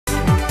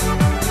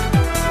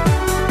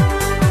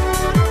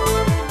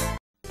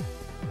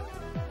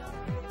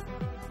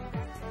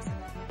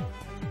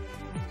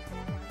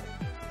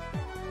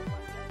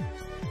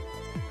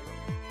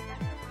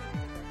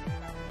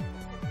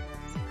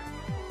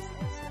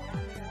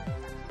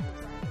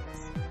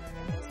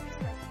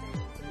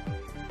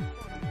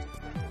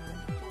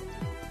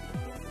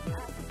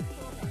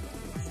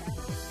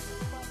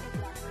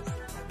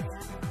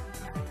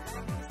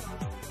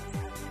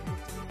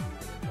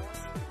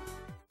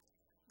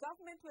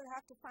government will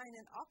have to find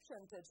an option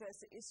to address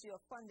the issue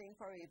of funding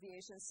for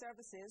aviation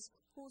services,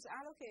 whose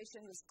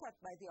allocation was cut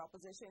by the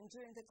opposition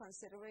during the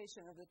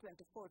consideration of the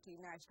 2014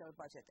 national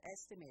budget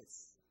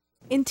estimates.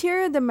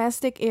 Interior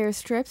domestic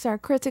airstrips are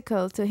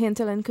critical to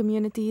hinterland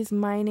communities,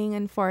 mining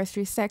and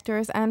forestry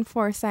sectors, and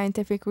for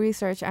scientific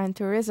research and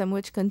tourism,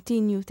 which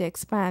continue to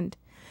expand.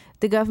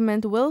 The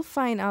government will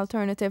find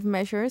alternative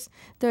measures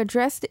to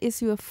address the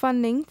issue of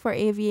funding for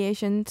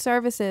aviation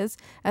services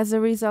as a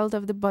result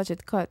of the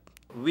budget cut.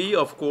 We,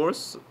 of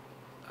course,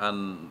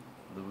 and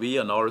we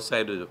on our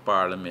side of the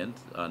parliament,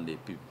 on the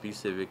PPP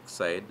Civic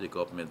side, the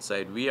government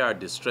side, we are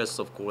distressed,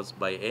 of course,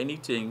 by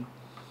anything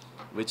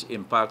which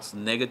impacts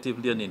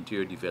negatively on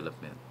interior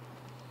development.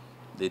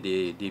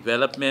 The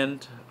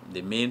development,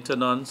 the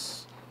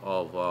maintenance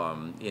of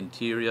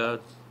interior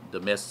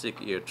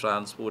domestic air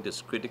transport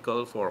is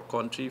critical for our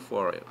country,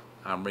 for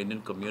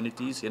Amerindian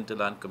communities,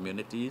 hinterland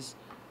communities,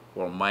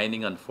 for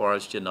mining and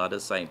forestry and other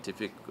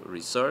scientific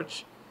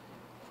research,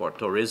 for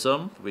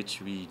tourism,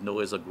 which we know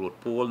is a growth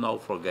pole now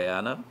for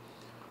Guyana.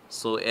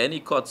 So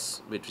any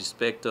cuts with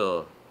respect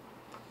to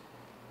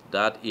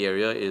that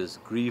area is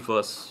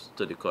grievous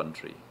to the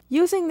country.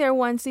 Using their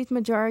one-seat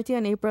majority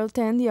on April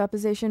 10, the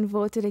opposition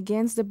voted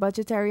against the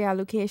budgetary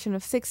allocation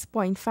of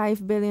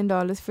 $6.5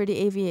 billion for the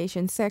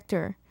aviation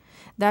sector.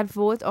 That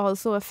vote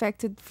also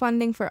affected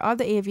funding for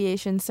other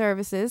aviation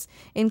services,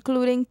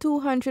 including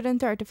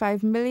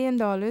 $235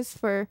 million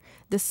for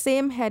the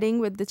same heading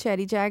with the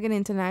Chedijagan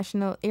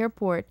International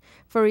Airport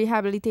for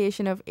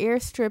rehabilitation of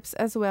airstrips,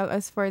 as well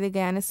as for the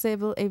Guyana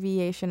Civil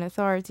Aviation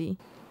Authority.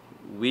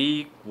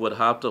 We would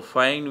have to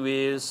find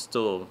ways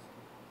to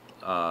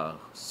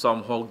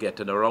somehow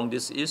getting around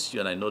this issue,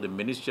 and I know the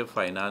Ministry of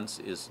Finance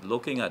is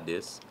looking at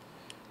this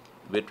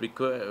with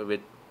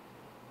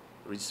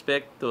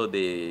respect to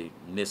the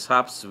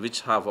mishaps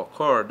which have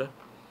occurred.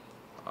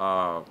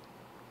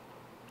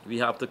 We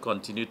have to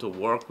continue to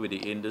work with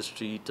the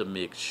industry to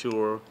make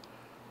sure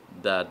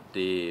that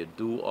they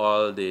do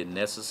all the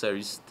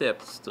necessary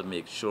steps to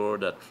make sure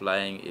that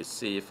flying is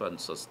safe and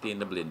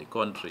sustainable in the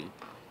country.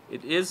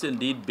 It is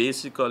indeed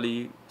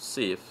basically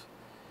safe.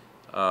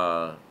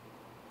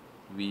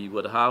 We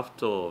would have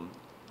to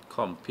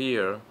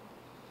compare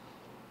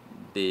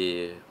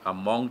the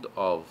amount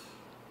of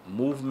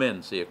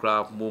movements,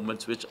 aircraft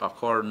movements, which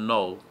occur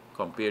now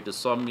compared to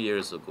some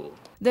years ago.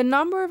 The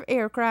number of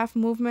aircraft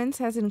movements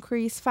has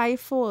increased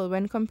fivefold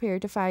when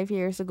compared to 5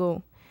 years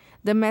ago.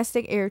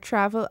 Domestic air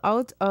travel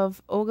out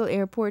of Ogle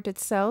Airport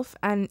itself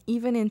and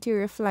even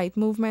interior flight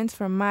movements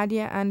from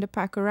Madhya and the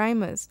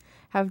Pacaraimans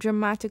have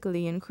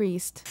dramatically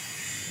increased.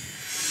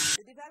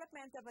 The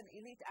development of an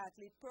elite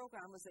athlete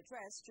program was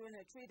addressed during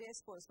a 3-day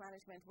sports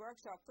management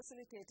workshop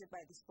facilitated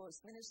by the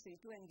Sports Ministry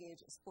to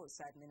engage sports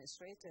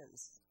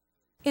administrators.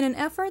 In an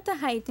effort to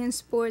heighten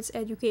sports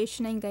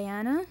education in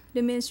Guyana,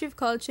 the Ministry of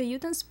Culture,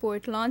 Youth and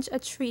Sport launched a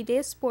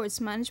 3-day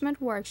sports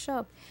management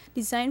workshop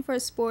designed for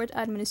sport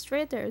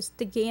administrators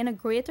to gain a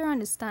greater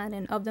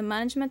understanding of the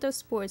management of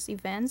sports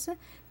events,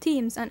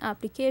 teams, and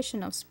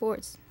application of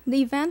sports.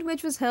 The event,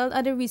 which was held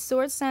at the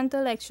Resource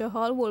Center Lecture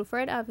Hall,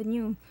 Wolford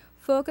Avenue,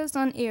 focused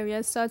on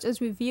areas such as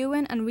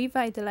reviewing and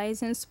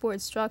revitalizing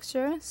sports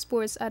structure,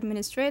 sports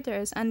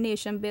administrators, and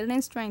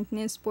nation-building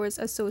strengthening sports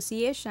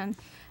association,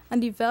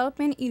 and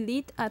developing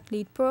elite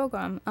athlete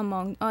program,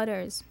 among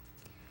others.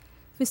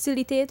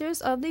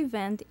 Facilitators of the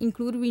event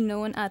include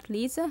renowned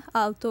athletes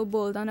Alto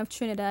Bolden of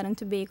Trinidad and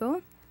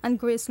Tobago, and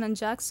Graceland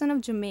Jackson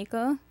of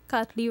Jamaica,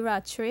 Kathleen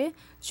Rattray,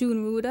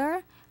 June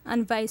Rudar,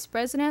 and Vice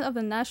President of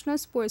the National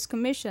Sports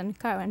Commission,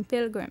 Karen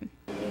Pilgrim.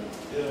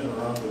 In and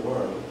around the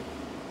world,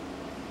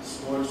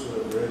 sports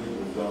would have really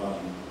moved on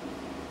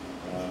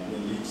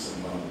in leaps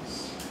and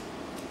bounds.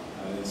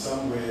 And in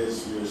some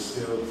ways, we are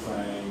still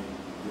trying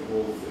the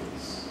old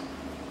things.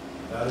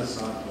 That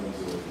is not going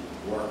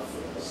to work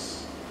for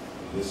us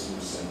in this new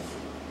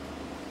century.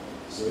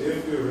 So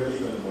if we're really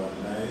going to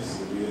modernize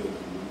the way that we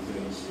do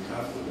things, we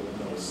have to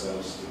open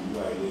ourselves to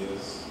new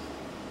ideas,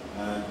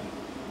 and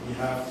we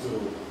have to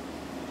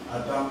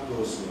adopt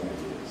those new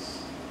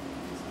ideas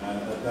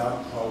and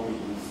adapt how we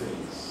do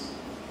things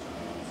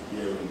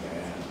here in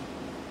Guyana.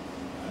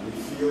 And we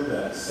feel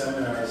that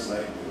seminars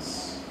like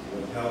this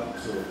will help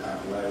to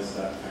catalyze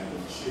that kind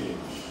of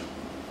change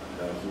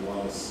that we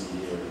want to see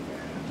here in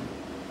Guyana.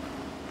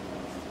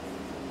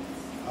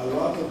 A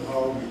lot of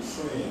how we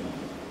train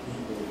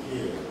people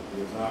here, we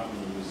have not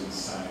been using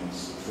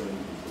science to train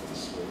people in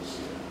sports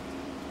here.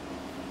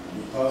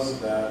 Because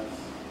of that,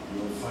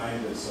 you'll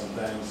find that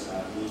sometimes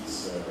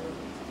athletes are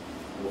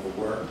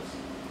overworked,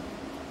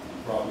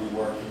 probably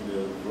working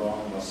the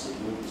wrong muscle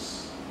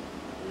groups.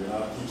 We're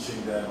not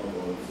teaching them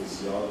about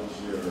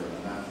physiology or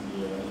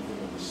anatomy or anything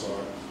of the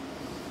sort.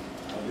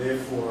 And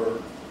therefore,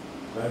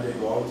 when they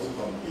go out to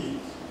compete,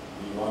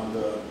 we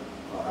wonder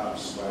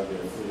perhaps why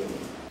they're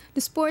failing. The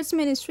Sports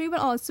Ministry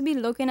will also be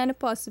looking at the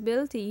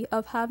possibility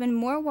of having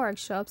more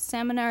workshops,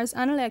 seminars,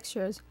 and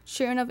lectures,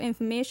 sharing of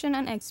information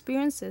and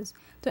experiences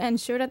to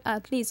ensure that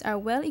athletes are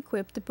well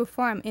equipped to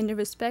perform in their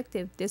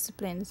respective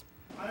disciplines.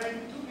 I do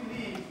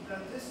believe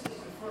that this is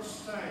the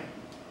first time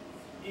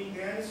in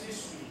Guyana's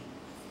history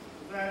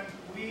that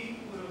we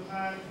would have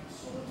had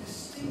so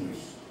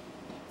distinguished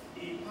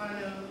a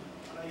panel,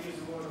 and I use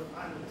the word of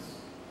analysts,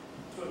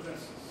 to address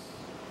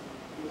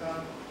this. You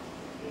have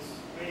Ms.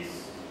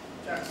 Grace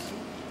Jackson,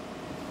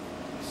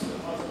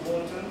 Mr. Arthur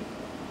Bolton,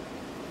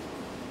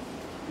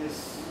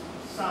 Ms.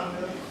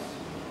 Samuel,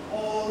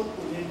 all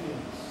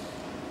Olympians.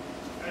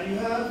 And you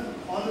have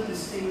other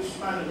distinguished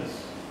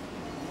panelists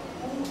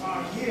who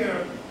are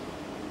here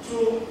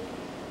to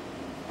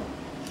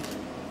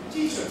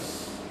teach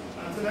us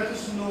and to let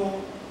us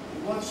know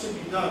what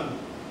should be done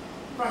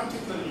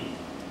practically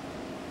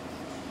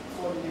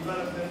for the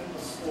development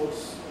of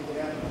sports in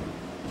Guyana.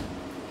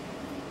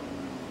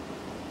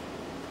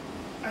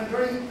 I'm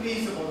very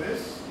pleased about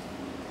this,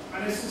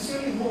 and I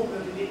sincerely hope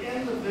that at the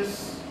end of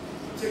this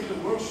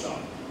particular workshop,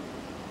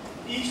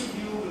 each of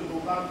you will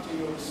go back to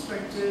your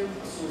respective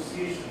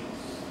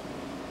associations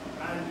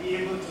and be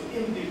able to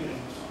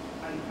implement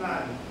and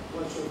plan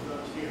what you've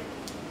got here.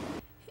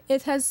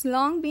 It has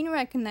long been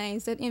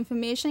recognized that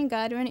information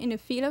gathering in the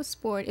field of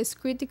sport is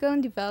critical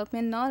in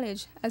developing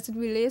knowledge as it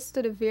relates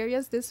to the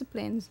various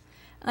disciplines.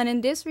 And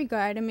in this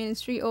regard, the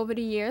ministry over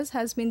the years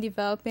has been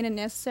developing the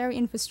necessary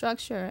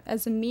infrastructure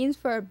as a means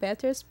for a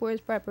better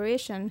sports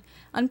preparation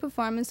and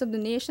performance of the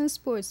nation's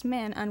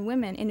sportsmen and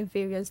women in the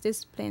various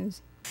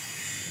disciplines.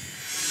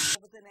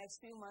 Over the next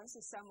few months,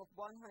 a sum of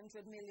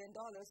 $100 million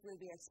will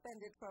be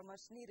expended for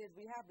much-needed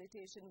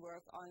rehabilitation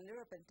work on Le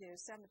Repentir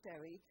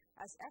Cemetery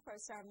as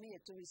efforts are made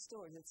to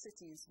restore the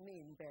city's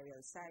main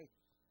burial site.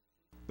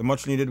 The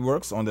much-needed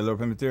works on the Le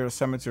Repentir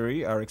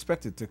Cemetery are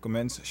expected to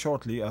commence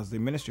shortly as the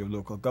Ministry of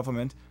Local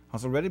Government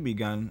has already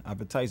begun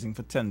advertising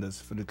for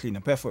tenders for the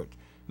cleanup effort.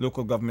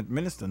 Local Government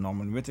Minister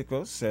Norman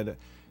Whitaker said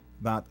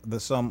that the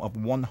sum of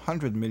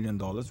 $100 million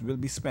will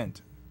be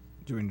spent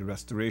during the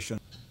restoration.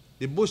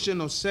 The bushing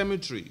of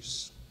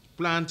cemeteries,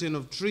 planting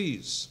of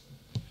trees,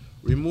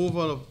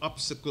 removal of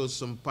obstacles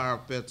from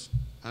parapets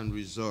and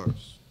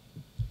reserves.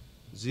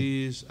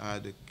 These are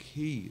the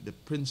key, the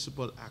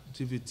principal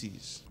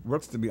activities.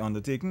 Works to be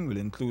undertaken will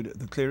include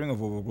the clearing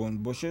of overgrown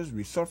bushes,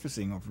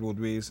 resurfacing of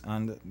roadways,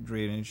 and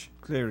drainage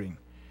clearing.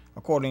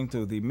 According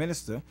to the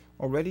minister,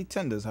 already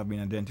tenders have been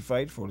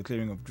identified for the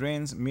clearing of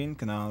drains, main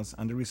canals,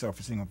 and the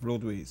resurfacing of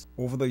roadways.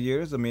 Over the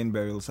years, the main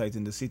burial site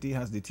in the city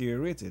has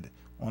deteriorated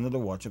under the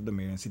watch of the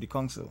Mayor and City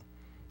Council.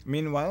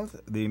 Meanwhile,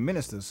 the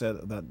minister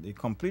said that the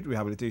complete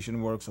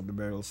rehabilitation works of the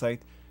burial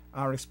site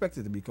are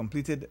expected to be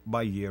completed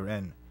by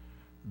year-end.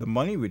 The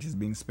money which is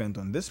being spent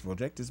on this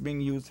project is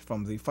being used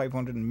from the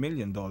 $500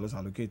 million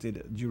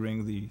allocated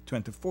during the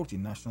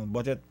 2014 national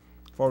budget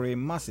for a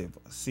massive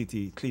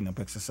city cleanup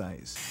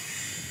exercise.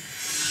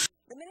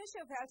 The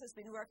Ministry of Health has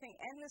been working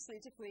endlessly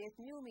to create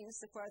new means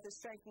to further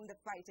strengthen the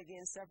fight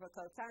against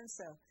cervical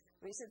cancer.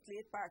 Recently,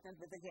 it partnered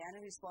with the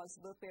Guyana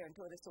Responsible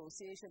Parenthood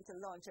Association to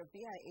launch a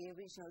BIA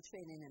regional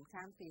training and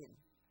campaign.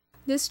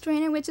 This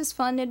training, which is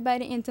funded by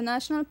the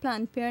International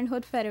Planned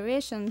Parenthood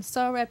Federation,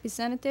 saw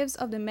representatives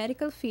of the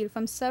medical field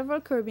from several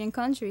Caribbean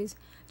countries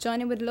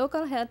joining with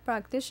local health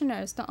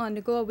practitioners to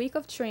undergo a week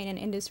of training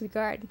in this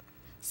regard.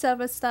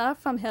 Several staff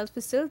from health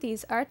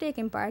facilities are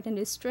taking part in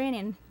this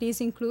training.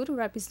 These include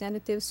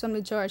representatives from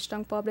the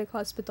Georgetown Public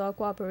Hospital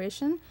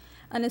Corporation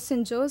and the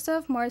St.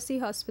 Joseph Mercy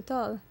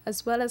Hospital,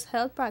 as well as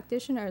health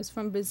practitioners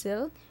from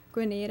Brazil,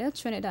 Grenada,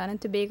 Trinidad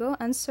and Tobago,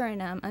 and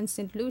Suriname and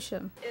St.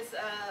 Lucia. Is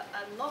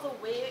another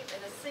way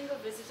in a single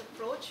visit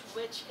approach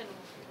which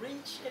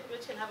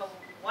can have a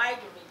wide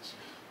reach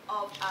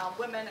of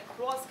women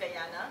across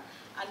Guyana,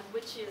 and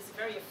which is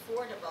very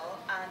affordable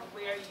and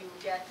where you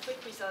get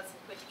quick results and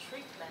quick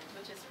treatment,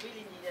 which is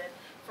really needed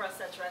for us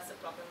to address the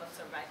problem of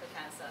cervical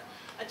cancer.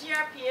 At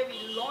GRPA,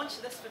 we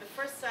launched this for the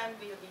first time.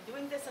 We'll be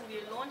doing this, and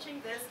we're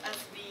launching this as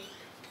we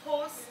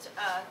host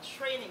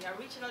training, a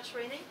regional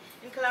training,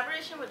 in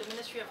collaboration with the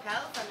Ministry of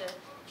Health and the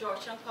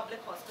Georgetown Public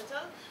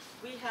Hospital.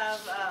 We have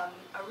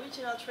a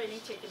regional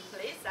training taking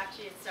place.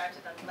 Actually, it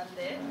started on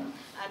Monday,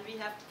 and we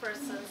have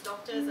persons,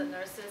 doctors and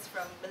nurses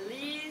from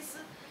Belize,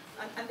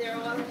 and they're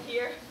all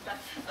here.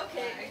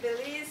 Okay,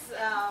 Belize,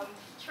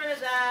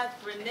 Trinidad,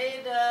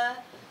 Grenada,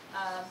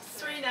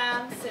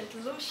 Suriname,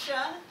 St.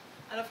 Lucia,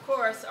 and of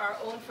course our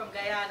own from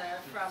Guyana,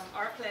 from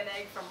our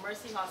clinic, from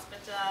Mercy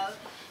Hospital,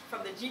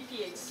 from the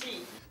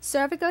GPHC.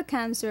 Cervical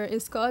cancer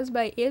is caused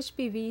by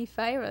HPV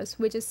virus,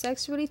 which is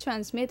sexually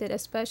transmitted,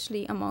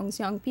 especially amongst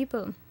young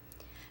people.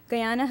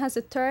 Guyana has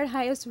the third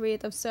highest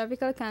rate of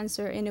cervical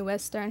cancer in the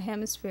Western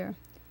Hemisphere.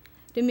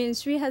 The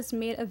ministry has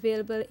made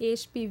available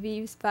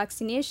HPV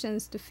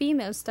vaccinations to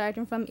females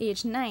starting from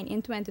age 9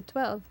 in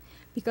 2012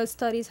 because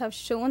studies have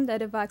shown that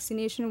the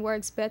vaccination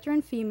works better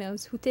in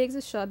females who take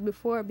the shot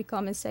before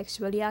becoming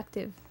sexually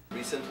active.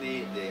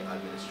 Recently, the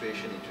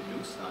administration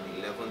introduced on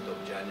 11th of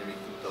January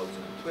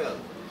 2012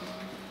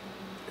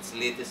 its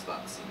latest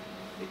vaccine,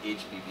 the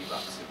HPV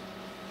vaccine.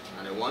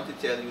 And I want to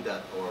tell you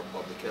that our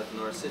public health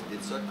nurses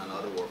and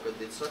other workers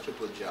did such a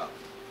good job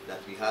that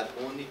we had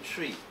only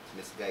 3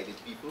 misguided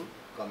people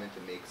coming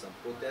to make some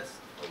protests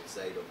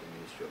outside of the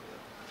Ministry of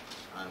Health.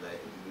 And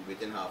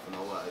within half an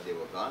hour they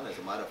were gone. As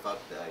a matter of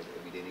fact,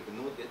 we didn't even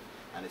note it.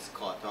 And and it's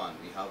caught on.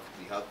 We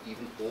have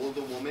even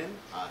older women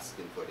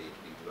asking for the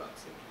HPV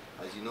vaccine.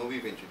 As you know,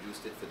 we've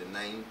introduced it for the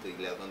 9 to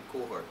 11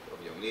 cohort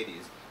of young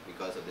ladies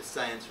because of the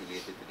science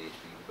related to the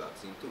HPV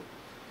vaccine too.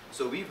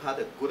 So we've had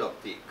a good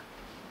uptake.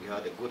 We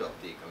had a good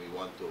uptake, and we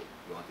want to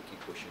keep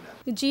pushing that.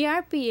 The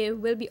GRPA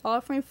will be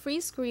offering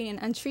free screening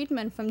and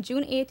treatment from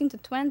June 18 to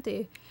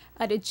 20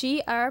 at the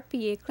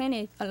GRPA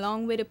clinic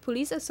along with the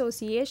Police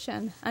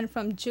Association, and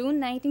from June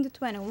 19 to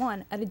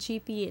 21 at the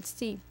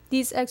GPHC.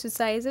 These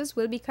exercises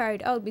will be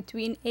carried out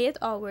between 8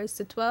 hours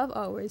to 12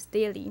 hours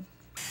daily.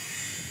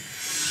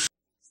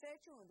 Stay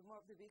tuned, more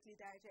of the Weekly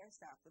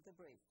Digest after the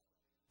break.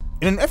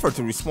 In an effort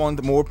to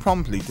respond more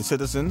promptly to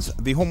citizens,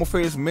 the Home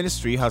Affairs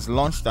Ministry has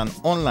launched an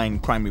online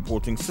crime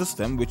reporting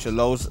system which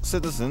allows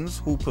citizens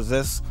who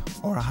possess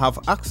or have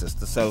access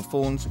to cell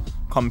phones,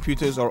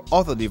 computers, or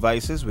other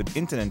devices with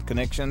internet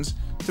connections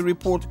to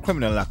report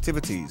criminal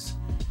activities.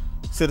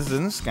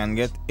 Citizens can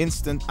get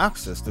instant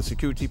access to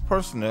security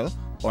personnel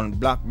on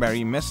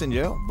BlackBerry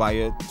Messenger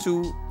via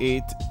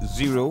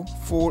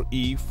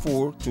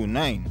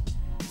 280-4E429.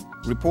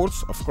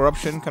 Reports of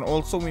corruption can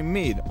also be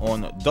made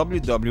on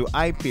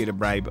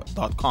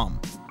www.ipaidthebribe.com.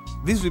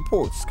 These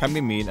reports can be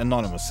made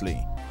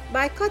anonymously.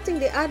 By cutting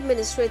the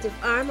administrative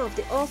arm of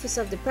the Office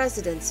of the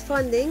President's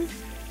funding,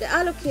 the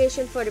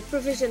allocation for the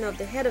provision of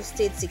the Head of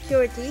State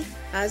Security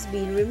has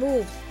been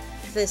removed.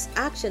 This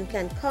action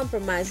can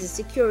compromise the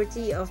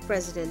security of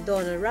President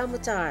Donald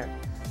Ramotar.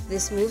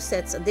 This move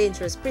sets a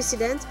dangerous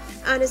precedent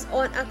and is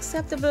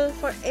unacceptable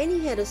for any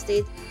head of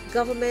state,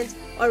 government,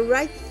 or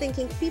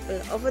right-thinking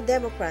people of a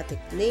democratic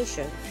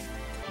nation.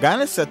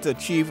 Ghana is set to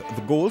achieve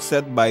the goal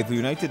set by the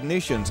United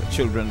Nations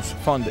Children's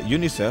Fund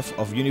UNICEF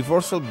of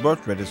universal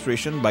birth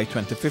registration by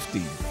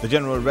 2015. The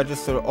General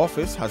Register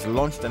Office has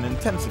launched an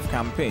intensive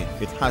campaign.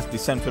 It has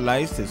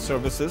decentralized its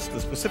services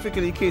to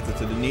specifically cater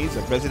to the needs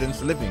of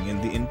residents living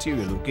in the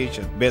interior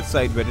location.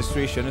 Bedside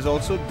registration is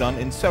also done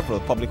in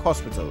several public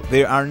hospitals.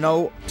 There are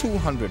now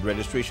 200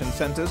 registration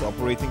centers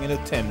operating in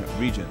 10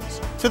 regions.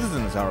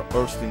 Citizens are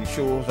urged to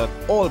ensure that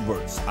all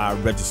births are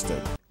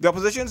registered. The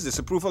opposition's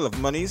disapproval of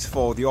monies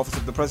for the Office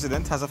of the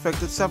President has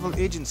affected several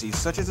agencies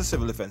such as the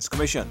Civil Defense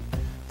Commission.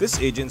 This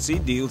agency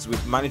deals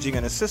with managing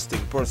and assisting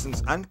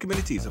persons and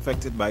communities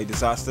affected by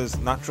disasters,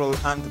 natural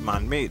and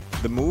man-made.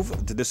 The move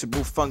to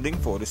disapprove funding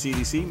for the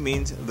CDC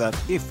means that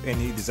if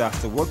any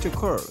disaster were to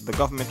occur, the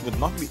government would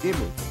not be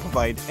able to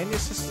provide any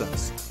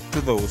assistance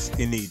to those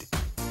in need.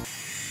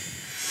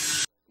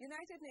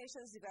 United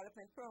Nations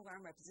Development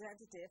Program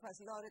representative has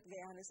lauded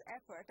Guyana's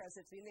effort as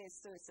it relates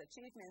to its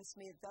achievements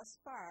made thus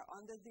far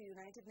under the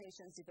United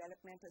Nations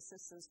Development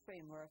Assistance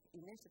Framework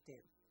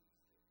Initiative.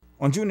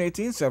 On June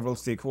 18, several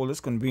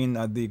stakeholders convened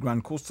at the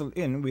Grand Coastal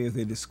Inn where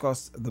they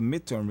discussed the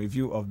midterm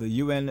review of the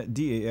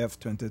UNDAF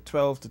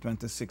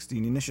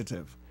 2012-2016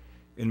 initiative.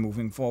 In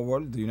moving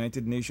forward, the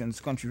United Nations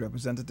country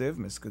representative,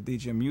 Ms.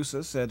 Khadija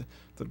Musa, said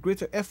that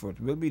greater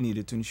effort will be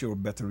needed to ensure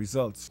better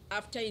results.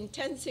 After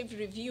intensive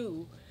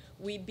review,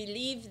 we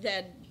believe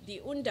that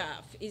the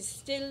UNDAF is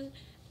still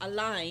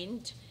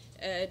aligned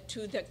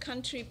to the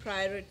country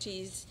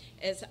priorities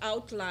as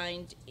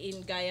outlined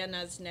in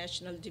Guyana's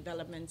National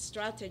Development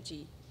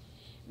Strategy.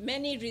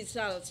 Many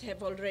results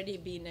have already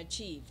been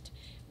achieved,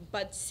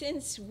 but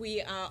since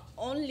we are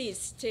only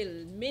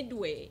still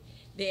midway,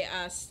 there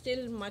are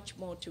still much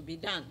more to be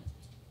done.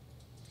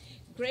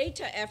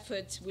 Greater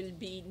efforts will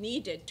be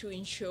needed to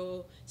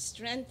ensure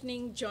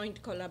strengthening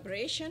joint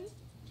collaboration,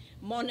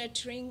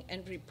 monitoring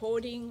and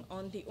reporting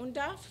on the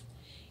UNDAF,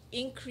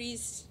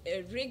 increased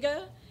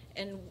rigor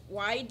and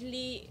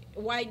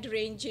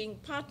wide-ranging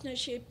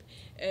partnership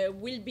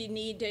will be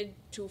needed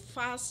to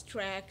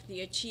fast-track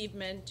the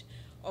achievement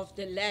of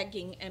the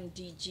lagging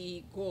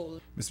MDG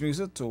goal. Ms.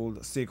 Musa told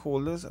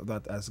stakeholders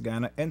that as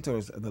Guyana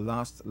enters the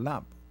last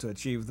lap to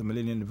achieve the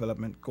Millennium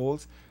Development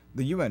Goals,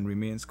 the UN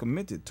remains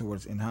committed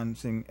towards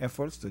enhancing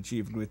efforts to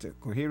achieve greater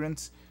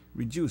coherence,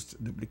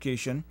 reduced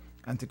duplication,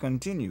 and to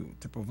continue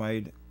to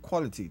provide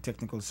quality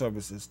technical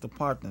services to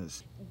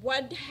partners.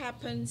 What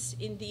happens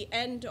in the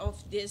end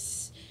of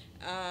this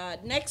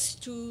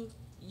next 2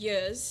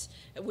 years,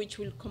 which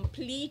will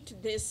complete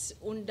this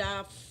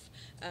UNDAF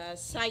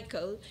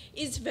cycle,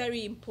 is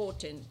very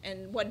important.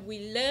 And what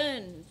we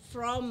learn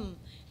from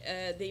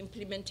the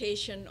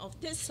implementation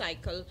of this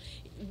cycle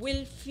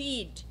will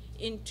feed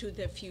into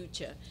the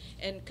future.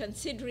 And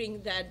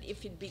considering that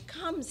if it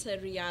becomes a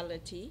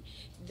reality,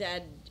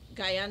 that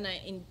Guyana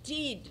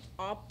indeed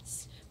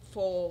opts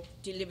for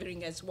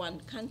delivering as one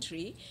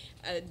country,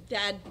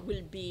 that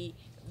will be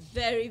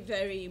very,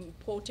 very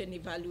important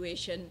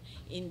evaluation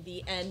in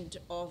the end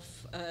of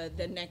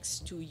the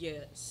next 2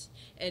 years.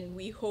 And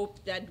we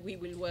hope that we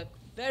will work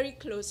very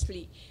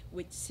closely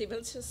with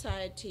civil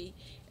society,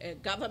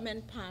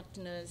 government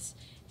partners,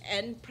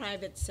 and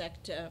private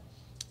sector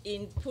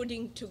in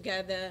putting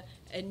together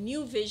a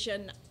new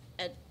vision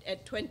at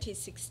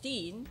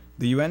 2016.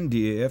 The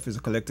UNDAF is a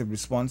collective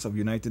response of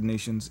United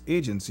Nations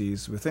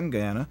agencies within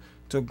Guyana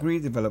to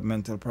agreed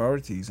developmental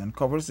priorities and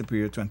covers the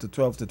period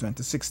 2012 to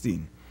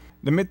 2016.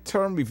 The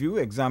midterm review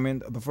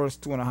examined the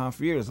first 2.5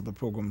 years of the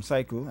program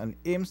cycle and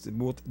aims to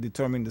both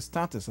determine the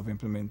status of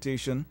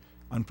implementation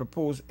and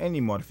propose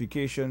any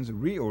modifications,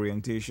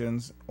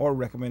 reorientations, or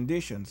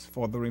recommendations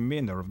for the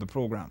remainder of the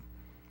program.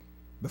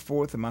 The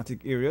 4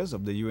 thematic areas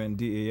of the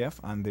UNDAF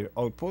and their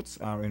outputs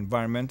are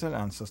environmental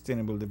and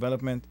sustainable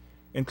development,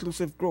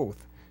 inclusive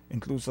growth,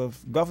 inclusive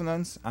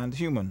governance, and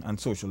human and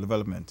social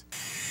development.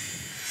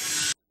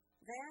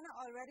 Guyana,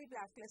 already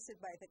blacklisted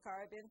by the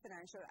Caribbean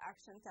Financial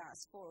Action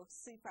Task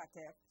Force,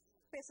 CFATF,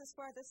 faces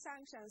further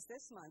sanctions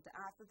this month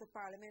after the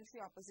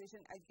parliamentary opposition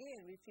again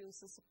refused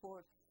to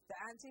support the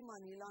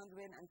Anti-Money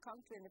Laundering and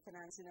Countering the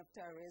Financing of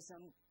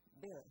Terrorism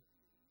bill.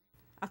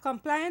 A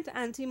compliant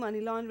anti-money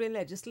laundering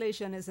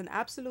legislation is an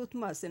absolute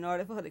must in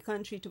order for the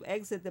country to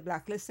exit the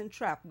blacklisting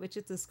trap which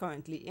it is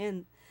currently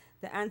in.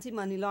 The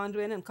Anti-Money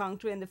Laundering and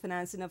Countering the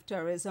Financing of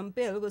Terrorism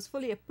bill was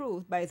fully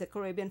approved by the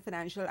Caribbean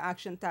Financial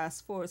Action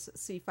Task Force,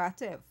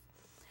 CFATF.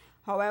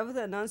 However,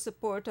 the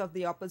non-support of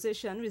the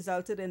opposition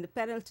resulted in the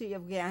penalty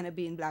of Guyana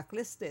being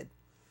blacklisted.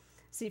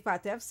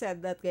 CFATF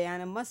said that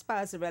Guyana must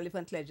pass the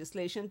relevant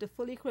legislation to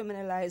fully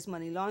criminalize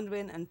money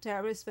laundering and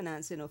terrorist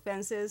financing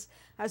offenses,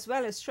 as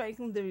well as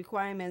strengthen the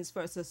requirements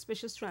for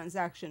suspicious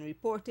transaction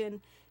reporting,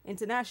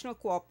 international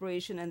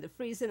cooperation, and the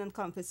freezing and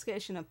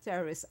confiscation of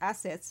terrorist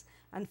assets,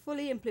 and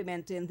fully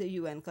implementing the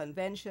UN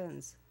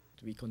conventions.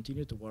 We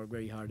continue to work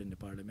very hard in the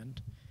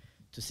Parliament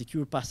to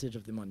secure passage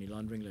of the money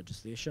laundering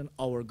legislation.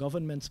 Our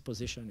government's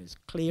position is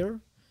clear.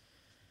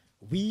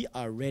 We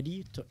are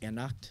ready to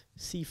enact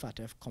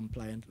CFATF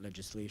compliant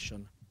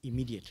legislation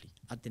immediately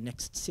at the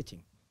next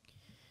sitting.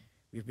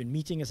 We've been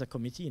meeting as a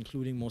committee,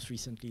 including most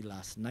recently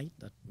last night.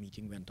 That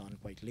meeting went on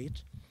quite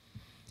late.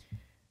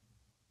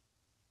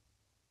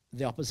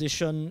 The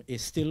opposition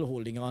is still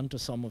holding on to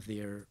some of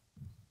their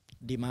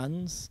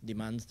demands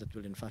that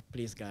will in fact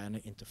place Guyana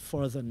into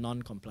further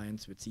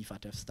non-compliance with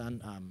CFATF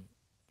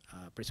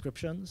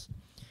prescriptions,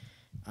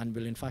 and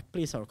will in fact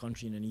place our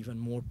country in an even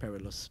more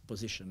perilous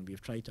position.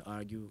 We've tried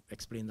to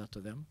explain that to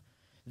them.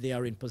 They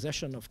are in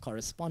possession of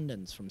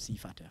correspondence from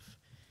CFATF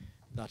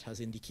that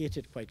has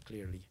indicated quite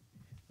clearly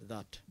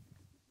that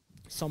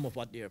some of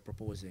what they are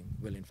proposing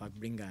will in fact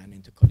bring Guyana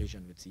into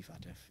collision with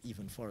CFATF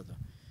even further.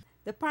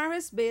 The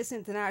Paris-based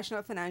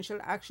International Financial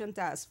Action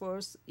Task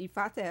Force,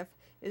 IFATF,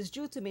 is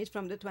due to meet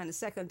from the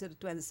 22nd to the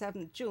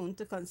 27th June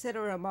to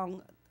consider,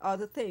 among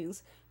other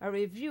things, a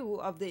review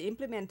of the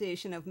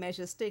implementation of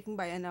measures taken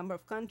by a number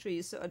of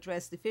countries to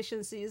address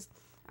deficiencies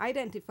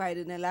identified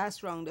in the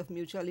last round of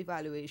mutual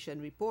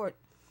evaluation report.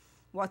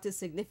 What is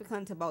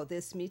significant about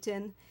this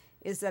meeting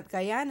is that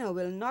Guyana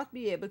will not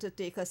be able to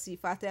take a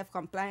CFATF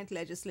compliant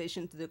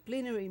legislation to the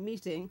plenary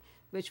meeting,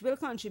 which will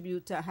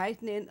contribute to a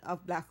heightening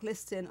of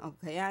blacklisting of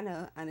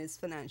Guyana and its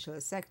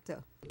financial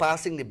sector.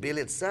 Passing the bill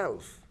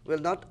itself will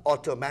not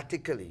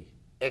automatically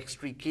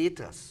extricate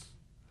us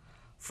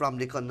from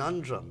the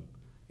conundrum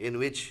in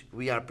which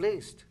we are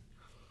placed.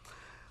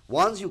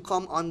 Once you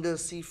come under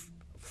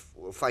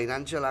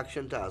Financial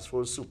Action Task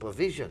Force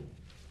supervision,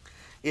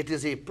 it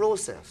is a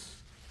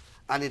process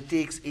and it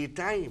takes a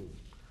time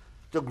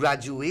to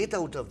graduate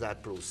out of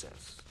that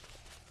process.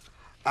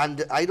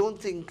 And I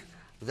don't think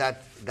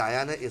that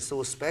Guyana is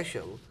so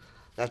special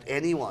that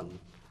anyone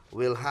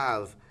will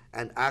have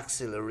an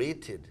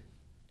accelerated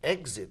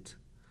exit,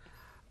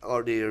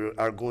 or they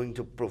are going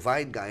to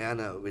provide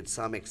Guyana with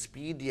some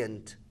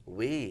expedient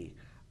way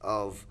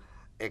of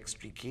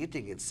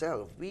extricating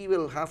itself. We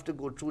will have to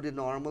go through the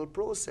normal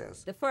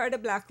process. The further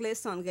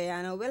blacklist on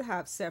Guyana will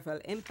have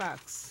several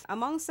impacts.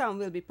 Among some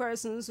will be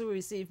persons who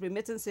receive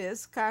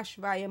remittances, cash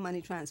via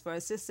money transfer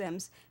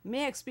systems,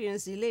 may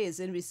experience delays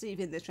in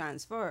receiving the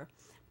transfer.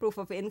 Proof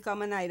of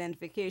income and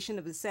identification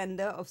of the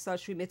sender of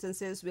such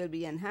remittances will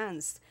be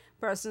enhanced.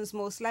 Persons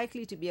most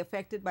likely to be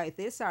affected by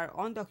this are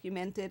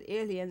undocumented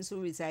aliens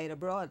who reside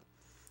abroad.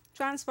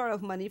 Transfer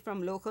of money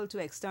from local to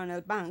external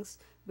banks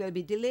will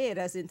be delayed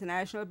as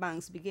international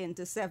banks begin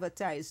to sever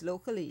ties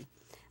locally.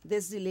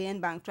 This delay in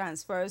bank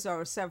transfers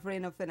or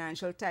severing of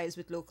financial ties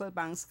with local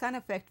banks can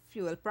affect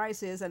fuel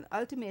prices and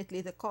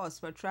ultimately the cost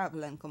for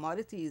travel and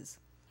commodities.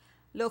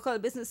 Local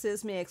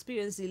businesses may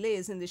experience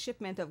delays in the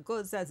shipment of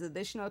goods as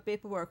additional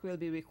paperwork will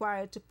be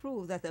required to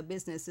prove that a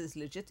business is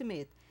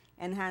legitimate.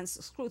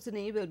 Enhanced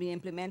scrutiny will be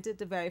implemented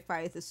to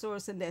verify the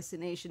source and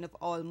destination of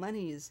all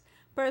monies.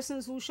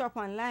 Persons who shop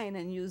online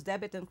and use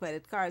debit and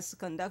credit cards to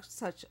conduct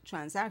such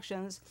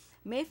transactions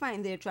may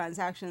find their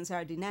transactions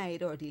are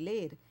denied or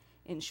delayed.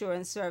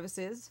 Insurance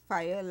services,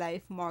 fire,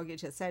 life,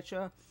 mortgage,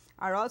 etc.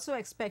 are also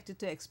expected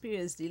to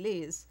experience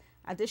delays,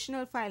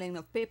 additional filing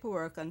of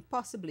paperwork, and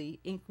possibly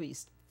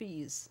increased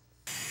fees.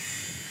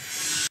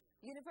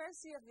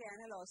 University of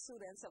Guyana law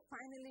students have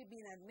finally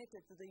been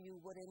admitted to the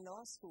U-Woodin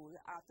Law School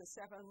after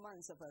several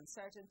months of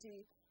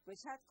uncertainty,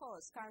 which had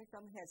caused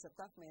CARICOM heads of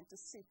government to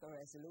seek a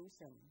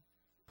resolution.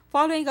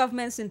 Following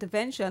government's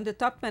intervention, the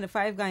top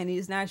 25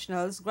 Guyanese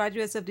nationals,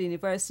 graduates of the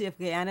University of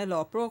Guyana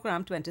Law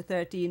Program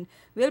 2013,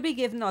 will be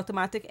given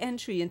automatic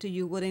entry into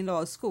U-Woodin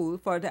Law School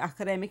for the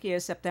academic year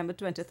September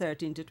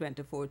 2013 to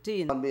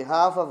 2014. On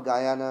behalf of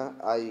Guyana,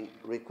 I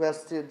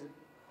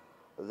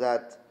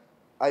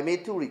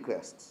made two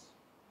requests.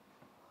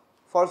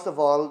 First of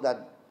all,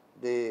 that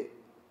the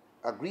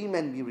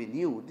agreement be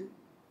renewed,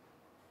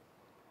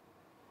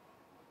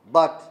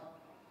 but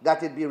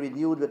that it be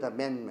renewed with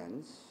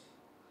amendments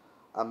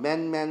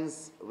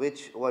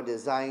which were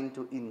designed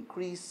to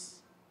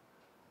increase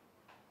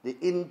the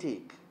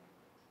intake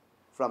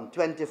from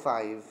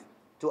 25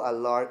 to a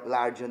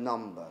larger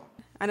number.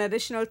 An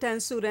additional 10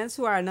 students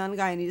who are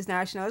non-Guyanese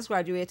nationals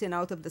graduating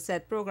out of the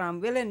said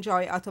program will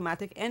enjoy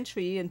automatic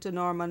entry into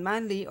Norman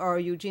Manley or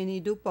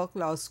Eugenie Dupuc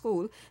Law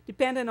School,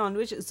 depending on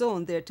which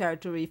zone their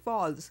territory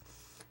falls.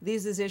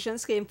 These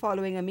decisions came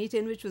following a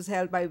meeting which was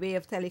held by way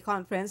of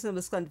teleconference and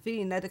was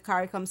convened at the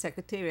CARICOM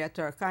Secretariat,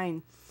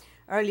 Turkine.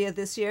 Earlier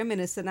this year,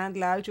 Minister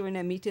Nandlal, during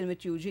a meeting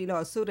with UG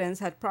Law students,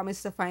 had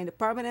promised to find a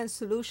permanent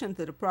solution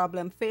to the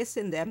problem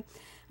facing them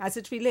as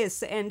it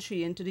relates to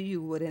entry into the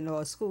U-Woodin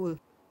Law School.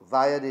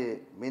 Via the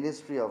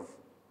Ministry of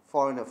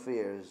Foreign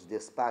Affairs,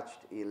 dispatched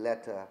a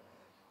letter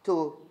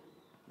to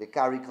the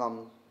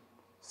CARICOM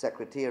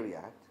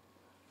Secretariat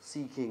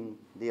seeking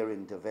their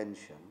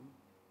intervention.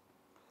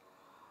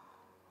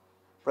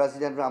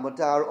 President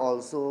Ramotar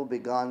also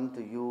began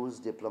to use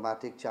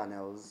diplomatic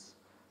channels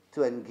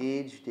to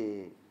engage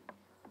the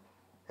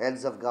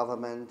heads of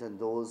government and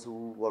those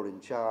who were in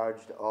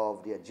charge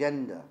of the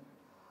agenda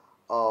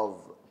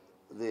of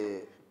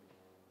the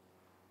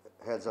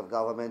heads of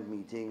government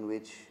meeting,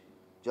 which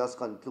just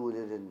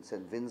concluded in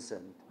St.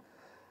 Vincent,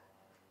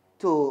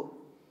 to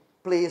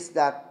place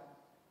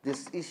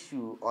this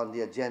issue on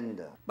the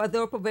agenda. But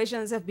though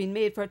provisions have been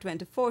made for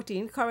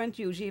 2014, current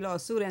UG Law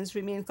students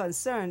remain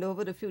concerned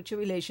over the future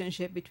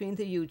relationship between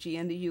the UG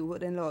and the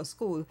U-Woodin Law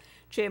School.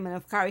 Chairman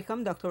of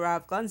CARICOM, Dr.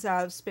 Ralph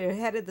Gonsalves,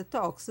 spearheaded the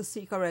talks to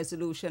seek a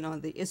resolution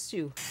on the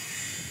issue.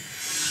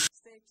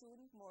 Stay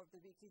tuned, more of the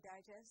Weekly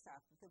Digest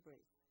after the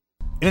break.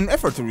 In an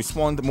effort to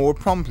respond more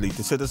promptly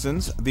to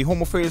citizens, the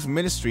Home Affairs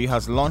Ministry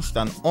has launched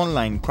an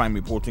online crime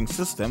reporting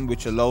system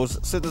which allows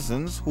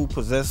citizens who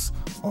possess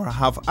or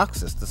have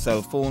access to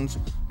cell phones,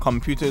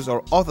 computers,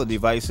 or other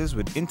devices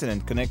with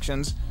internet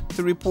connections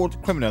to report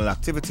criminal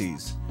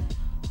activities.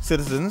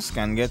 Citizens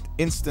can get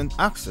instant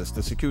access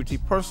to security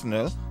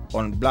personnel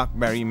on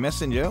BlackBerry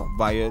Messenger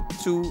via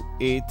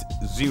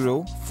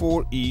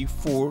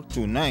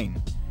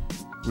 280-4E429.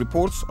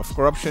 Reports of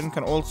corruption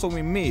can also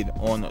be made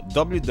on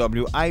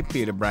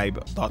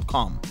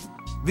www.ipaidthebribe.com.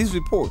 These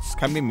reports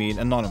can be made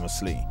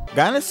anonymously.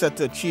 Guyana is set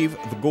to achieve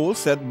the goal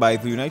set by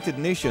the United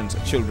Nations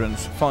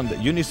Children's Fund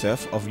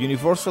UNICEF of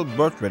universal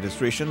birth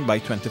registration by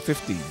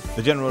 2050.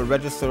 The General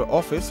Register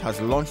Office has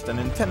launched an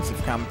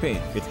intensive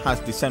campaign. It has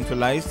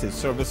decentralized its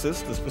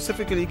services to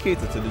specifically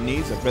cater to the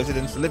needs of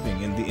residents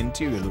living in the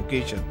interior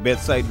location.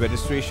 Bedside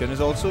registration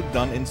is also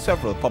done in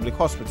several public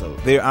hospitals.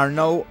 There are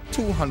now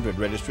 200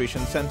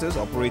 registration centers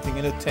operating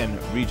in the 10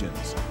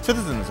 regions.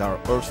 Citizens are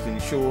urged to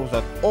ensure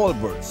that all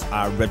births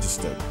are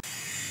registered.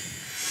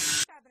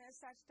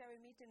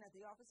 At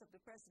the office of the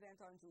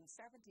President on June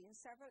 17,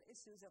 several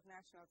issues of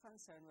national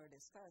concern were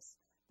discussed.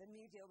 The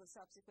media was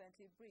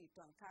subsequently briefed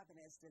on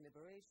Cabinet's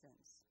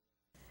deliberations.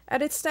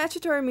 At its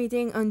statutory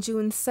meeting on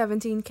June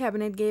 17,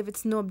 Cabinet gave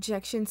its no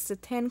objections to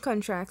 10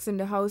 contracts in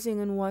the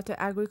housing and water,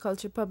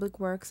 agriculture, public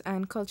works,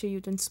 and culture,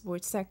 youth, and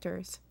sports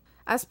sectors.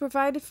 As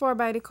provided for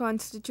by the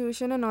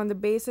Constitution and on the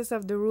basis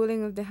of the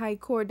ruling of the High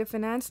Court, the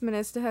Finance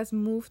Minister has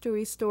moved to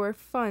restore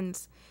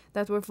funds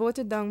that were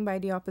voted down by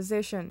the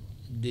opposition.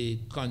 The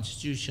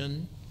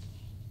Constitution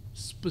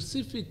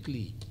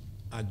specifically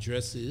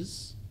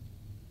addresses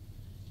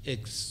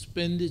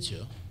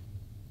expenditure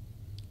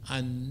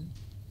and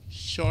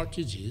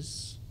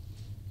shortages,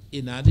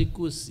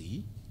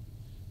 inadequacy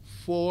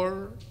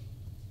for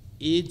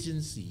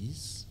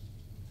agencies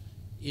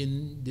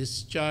in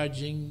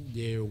discharging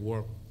their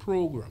work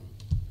program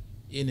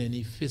in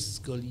any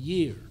fiscal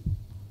year.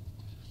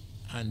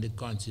 And the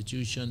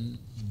Constitution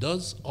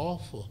does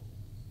offer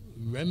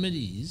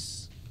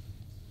remedies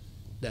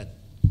that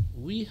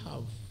we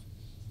have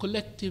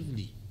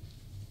collectively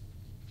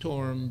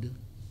termed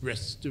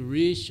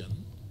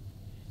restoration,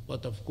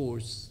 but of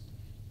course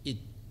it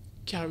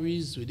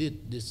carries with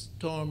it, this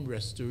term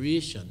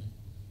restoration,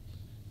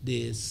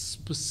 the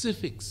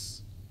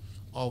specifics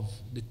of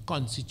the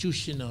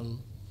constitutional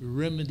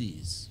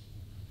remedies.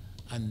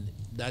 And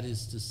that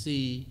is to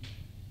say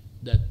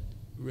that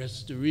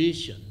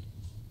restoration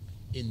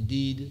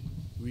indeed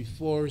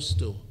refers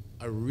to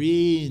a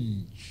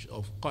range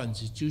of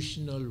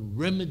constitutional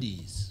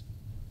remedies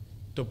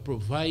to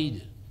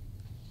provide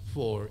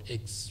for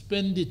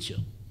expenditure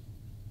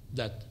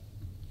that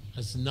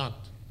has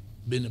not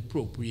been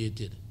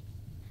appropriated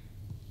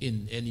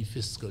in any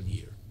fiscal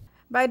year.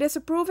 By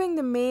disapproving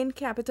the main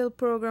capital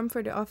program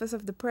for the office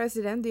of the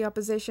president, the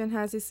opposition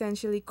has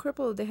essentially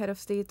crippled the head of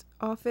state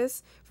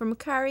office from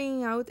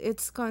carrying out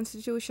its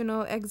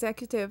constitutional,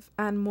 executive,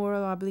 and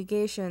moral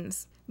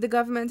obligations. The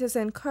government is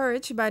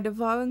encouraged by the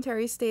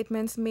voluntary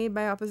statements made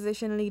by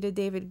opposition leader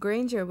David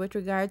Granger with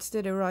regards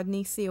to the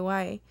Rodney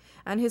COI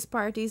and his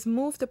party's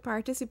move to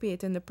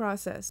participate in the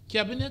process.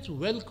 Cabinet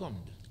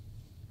welcomed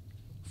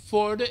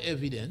further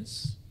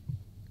evidence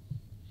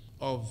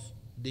of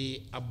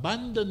the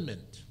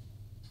abandonment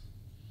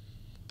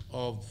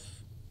of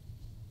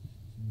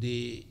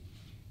the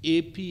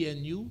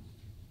APNU,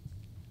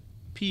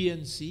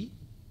 PNC,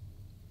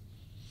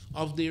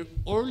 of their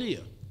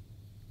earlier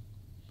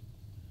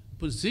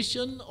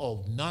position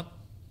of not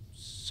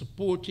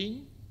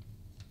supporting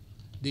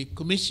the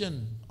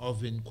Commission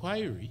of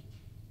Inquiry,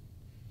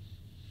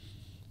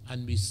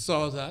 and we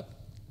saw that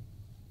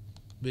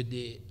with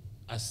the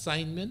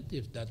assignment,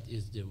 if that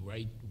is the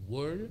right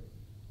word,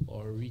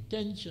 or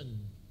retention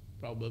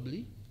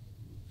probably,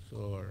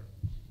 for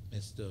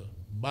Mr.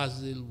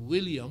 Basil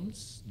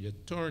Williams, the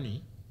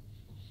attorney,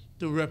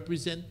 to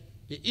represent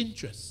the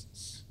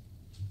interests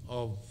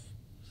of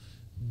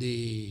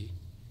the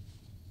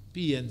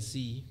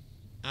PNC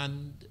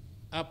and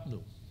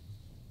APNU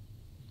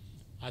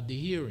at the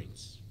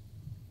hearings.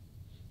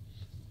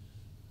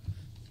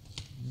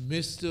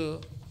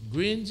 Mr.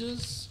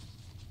 Granger's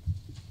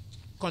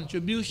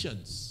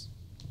contributions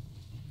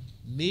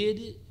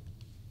made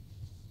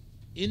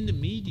in the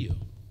media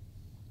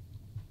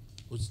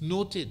was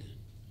noted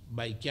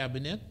by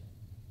Cabinet,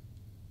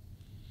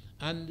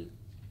 and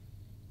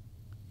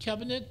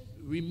Cabinet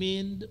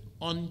remained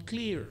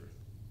unclear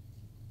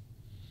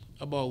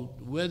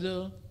about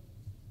whether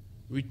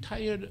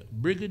retired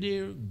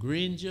Brigadier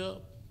Granger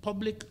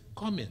public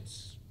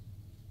comments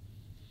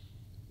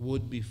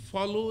would be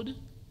followed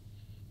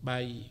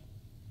by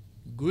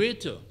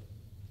greater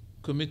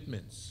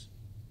commitments,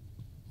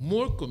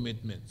 more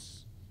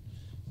commitments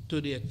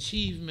to the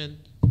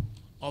achievement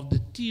of the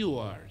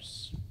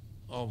TORs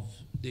of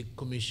the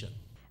Commission.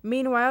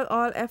 Meanwhile,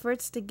 all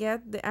efforts to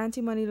get the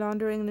Anti-Money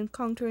Laundering and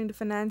Countering the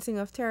Financing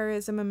of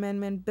Terrorism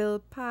Amendment Bill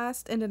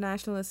passed in the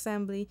National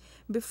Assembly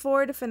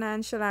before the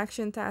Financial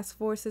Action Task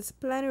Force's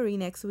plenary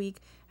next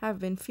week have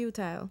been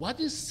futile. What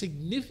is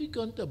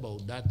significant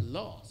about that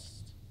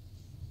loss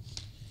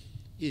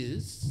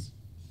is,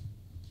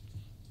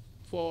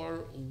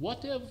 for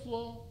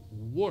whatever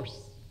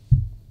worth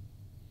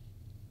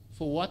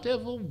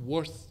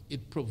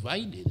it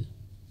provided,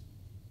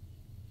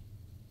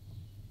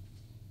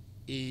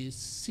 a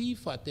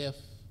CFATF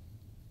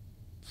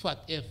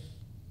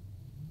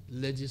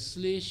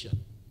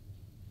legislation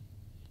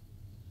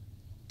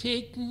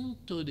taken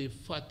to the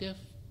FATF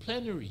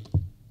plenary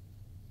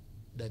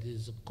that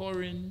is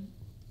occurring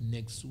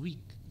next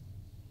week.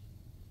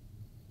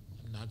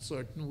 I'm not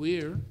certain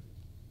where.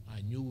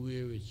 I knew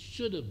where it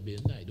should have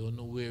been. I don't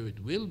know where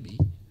it will be.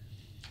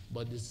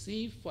 But the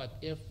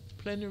CFATF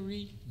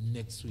plenary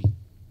next week.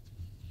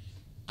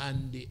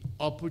 And the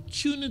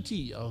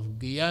opportunity of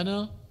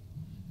Guyana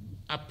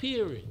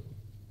appearing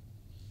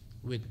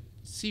with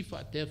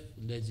CFATF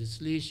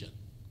legislation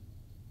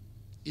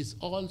is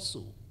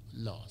also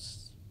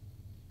lost.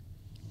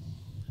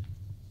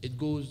 It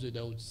goes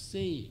without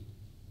saying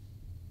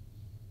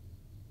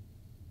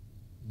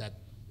that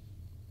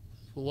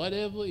for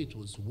whatever it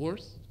was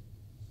worth,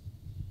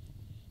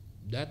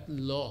 that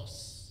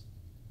loss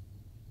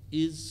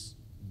is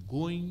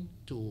going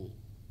to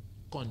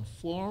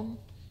conform,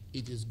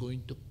 it is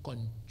going to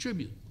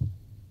contribute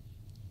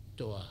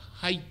to a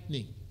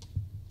heightening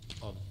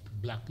of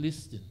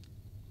blacklisting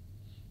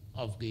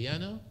of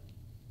Guyana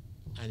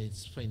and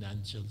its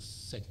financial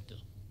sector.